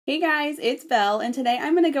Hey guys, it's Belle, and today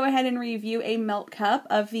I'm going to go ahead and review a MeltCup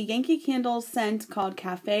of the Yankee candle scent called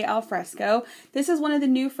Cafe Al Fresco. This is one of the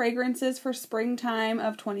new fragrances for springtime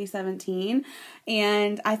of 2017,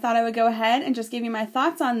 and I thought I would go ahead and just give you my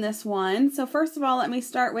thoughts on this one. So first of all, let me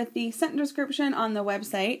start with the scent description on the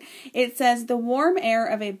website. It says, the warm air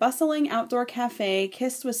of a bustling outdoor cafe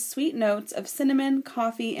kissed with sweet notes of cinnamon,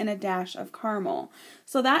 coffee, and a dash of caramel.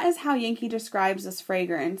 So that is how Yankee describes this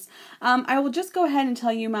fragrance. I will just go ahead and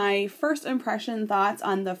tell you my first impression thoughts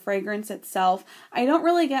on the fragrance itself. I don't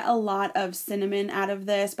really get a lot of cinnamon out of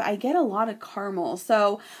this, but I get a lot of caramel.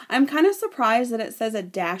 So I'm kind of surprised that it says a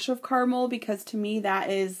dash of caramel, because to me that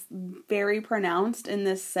is very pronounced in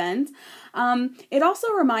this scent. It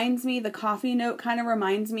also reminds me, the coffee note kind of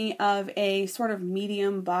reminds me of a sort of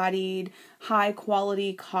medium-bodied,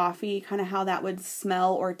 high-quality coffee, kind of how that would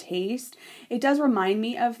smell or taste. It does remind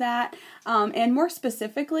me of that, and more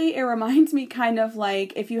specifically, it reminds me kind of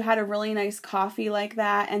like if you had a really nice coffee like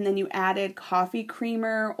that and then you added coffee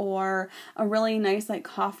creamer or a really nice like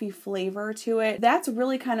coffee flavor to it. That's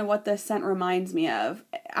really kind of what this scent reminds me of.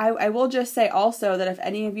 I will just say also that if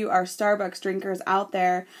any of you are Starbucks drinkers out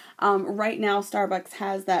there, right now Starbucks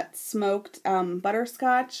has that smoked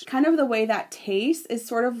butterscotch. Kind of the way that tastes is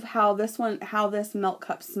sort of how this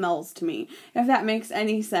MeltCup smells to me, if that makes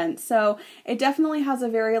any sense. So it definitely has a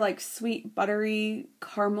very like sweet, buttery,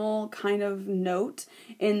 caramel kind of note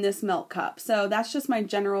in this MeltCup. So that's just my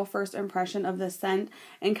general first impression of this scent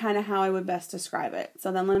and kind of how I would best describe it.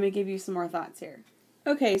 So then let me give you some more thoughts here.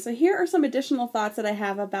 Okay, so here are some additional thoughts that I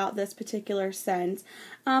have about this particular scent.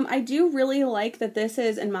 I do really like that this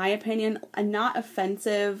is, in my opinion, a not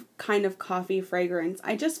offensive kind of coffee fragrance.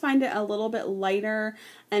 I just find it a little bit lighter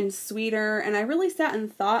and sweeter, and I really sat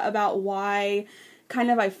and thought about why kind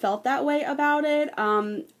of I felt that way about it.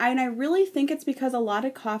 And I really think it's because a lot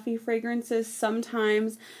of coffee fragrances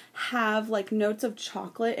sometimes have like notes of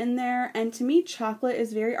chocolate in there, and to me chocolate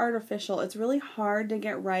is very artificial. It's really hard to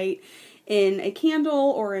get right in a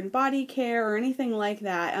candle or in body care or anything like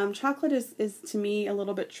that. Chocolate is to me a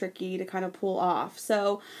little bit tricky to kind of pull off.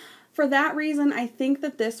 So for that reason, I think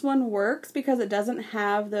that this one works because it doesn't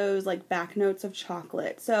have those like back notes of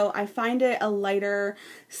chocolate. So I find it a lighter,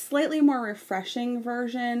 slightly more refreshing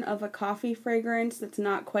version of a coffee fragrance that's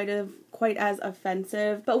not quite as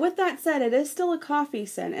offensive. But with that said, it is still a coffee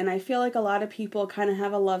scent, and I feel like a lot of people kind of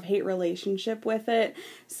have a love-hate relationship with it.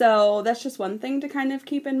 So that's just one thing to kind of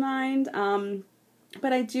keep in mind.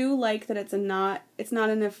 But I do like that it's not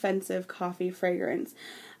an offensive coffee fragrance.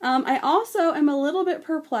 I also am a little bit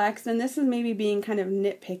perplexed, and this is maybe being kind of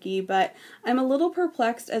nitpicky, but I'm a little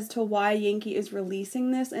perplexed as to why Yankee is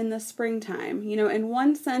releasing this in the springtime. You know, in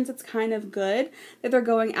one sense, it's kind of good that they're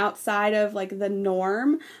going outside of like the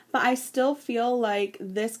norm, but I still feel like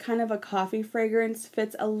this kind of a coffee fragrance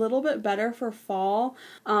fits a little bit better for fall.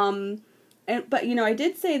 But, you know, I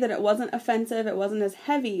did say that it wasn't offensive, it wasn't as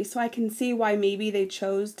heavy, so I can see why maybe they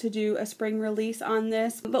chose to do a spring release on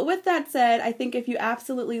this. But with that said, I think if you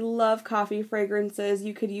absolutely love coffee fragrances,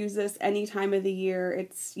 you could use this any time of the year.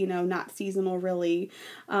 It's, you know, not seasonal really.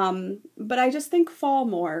 But I just think fall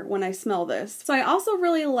more when I smell this. So I also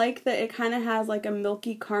really like that it kind of has like a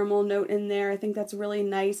milky caramel note in there. I think that's really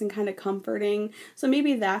nice and kind of comforting. So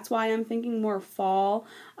maybe that's why I'm thinking more fall.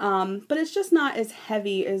 But it's just not as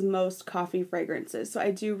heavy as most coffee fragrances, so I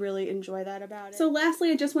do really enjoy that about it. So lastly,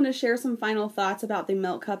 I just want to share some final thoughts about the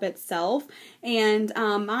MeltCup itself, and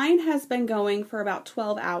mine has been going for about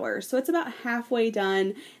 12 hours, so it's about halfway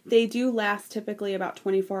done. They do last typically about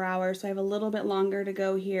 24 hours, so I have a little bit longer to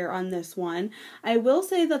go here on this one. I will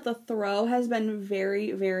say that the throw has been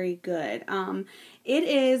very, very good. It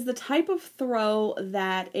is the type of throw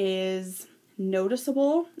that is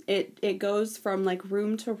noticeable. It goes from like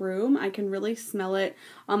room to room. I can really smell it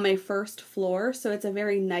on my first floor, so it's a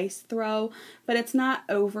very nice throw, but it's not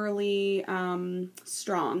overly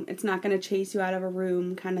strong. It's not going to chase you out of a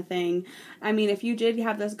room kind of thing. I mean, if you did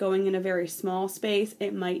have this going in a very small space,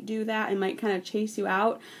 it might do that. It might kind of chase you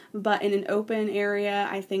out, but in an open area,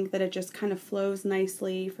 I think that it just kind of flows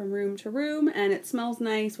nicely from room to room, and it smells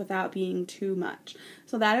nice without being too much.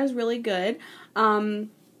 So that is really good.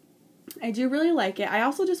 I do really like it. I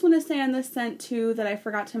also just want to say on this scent too that I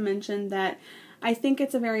forgot to mention that I think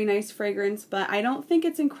it's a very nice fragrance, but I don't think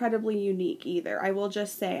it's incredibly unique either. I will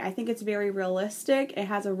just say, I think it's very realistic. It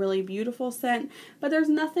has a really beautiful scent, but there's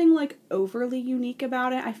nothing like overly unique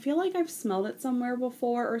about it. I feel like I've smelled it somewhere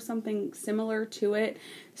before or something similar to it.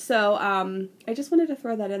 So I just wanted to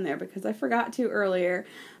throw that in there because I forgot to earlier.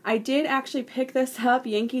 I did actually pick this up.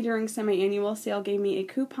 Yankee during semi-annual sale gave me a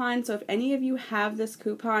coupon, so if any of you have this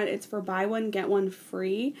coupon, it's for buy one, get one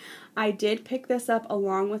free. I did pick this up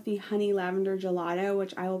along with the honey lavender gelato,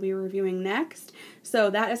 which I will be reviewing next. So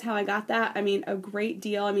that is how I got that. I mean, a great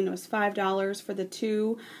deal. I mean, it was $5 for the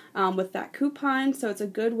two with that coupon, so it's a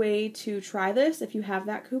good way to try this if you have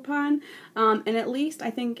that coupon. And at least I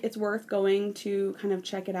think it's worth going to kind of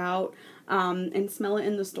check it out and smell it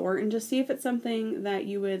in the store and just see if it's something that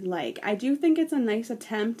you would like. I do think it's a nice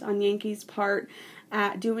attempt on Yankee's part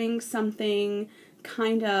at doing something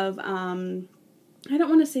kind of, I don't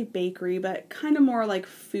want to say bakery, but kind of more like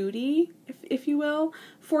foodie, if you will,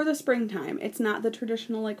 for the springtime. It's not the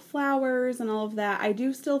traditional like flowers and all of that. I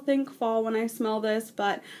do still think fall when I smell this,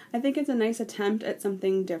 but I think it's a nice attempt at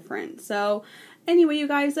something different. So anyway, you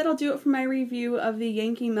guys, that'll do it for my review of the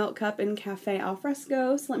Yankee MeltCup in Cafe Al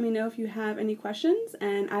Fresco. So let me know if you have any questions,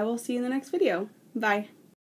 and I will see you in the next video. Bye.